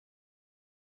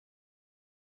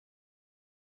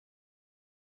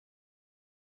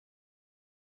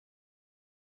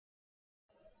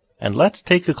And let's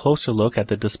take a closer look at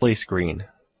the display screen.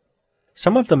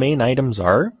 Some of the main items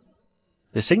are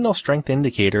the signal strength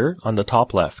indicator on the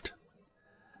top left,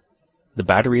 the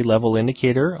battery level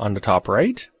indicator on the top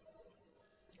right.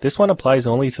 This one applies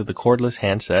only to the cordless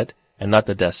handset and not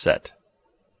the desk set.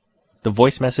 The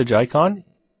voice message icon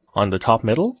on the top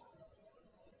middle,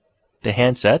 the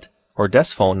handset or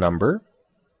desk phone number,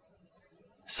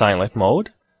 silent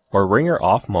mode or ringer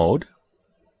off mode,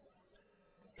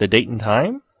 the date and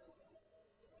time,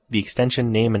 the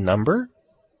extension name and number,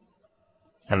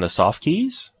 and the soft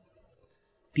keys.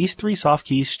 These 3 soft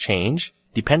keys change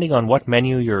depending on what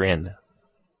menu you're in.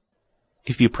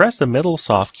 If you press the middle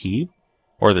soft key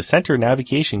or the center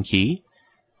navigation key,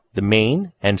 the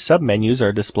main and sub-menus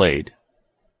are displayed.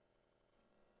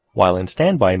 While in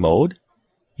standby mode,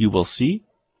 you will see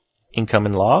income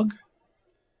and log,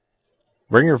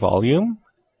 ringer volume,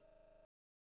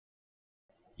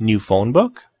 new phone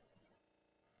book,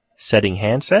 setting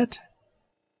handset,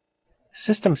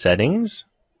 system settings,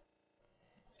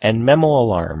 and memo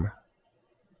alarm.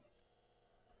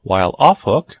 While off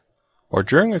hook, or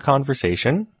during a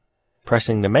conversation,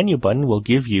 pressing the menu button will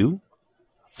give you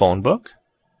phone book,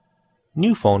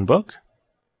 new phone book,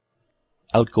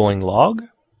 outgoing log,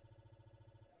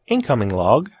 incoming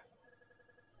log,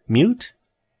 mute,